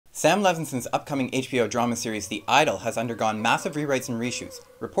Sam Levinson's upcoming HBO drama series The Idol has undergone massive rewrites and reshoots,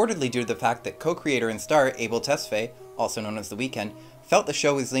 reportedly due to the fact that co-creator and star Abel Tesfaye, also known as The Weeknd, felt the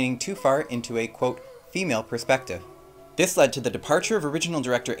show was leaning too far into a, quote, female perspective. This led to the departure of original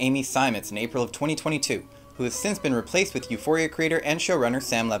director Amy Seimetz in April of 2022, who has since been replaced with Euphoria creator and showrunner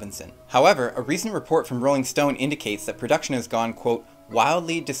Sam Levinson. However, a recent report from Rolling Stone indicates that production has gone, quote,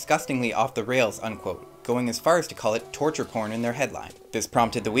 wildly, disgustingly off the rails, unquote, going as far as to call it torture porn in their headline. This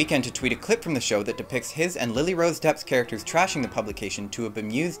prompted The Weeknd to tweet a clip from the show that depicts his and Lily Rose-Depp's characters trashing the publication to a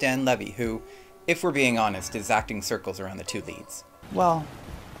bemused Dan Levy who, if we're being honest, is acting circles around the two leads. Well,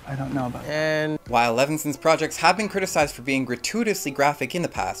 I don't know about that. While Levinson's projects have been criticized for being gratuitously graphic in the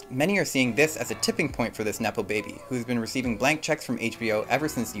past, many are seeing this as a tipping point for this Nepo baby, who's been receiving blank checks from HBO ever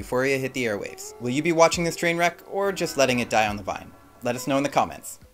since Euphoria hit the airwaves. Will you be watching this train wreck, or just letting it die on the vine? Let us know in the comments.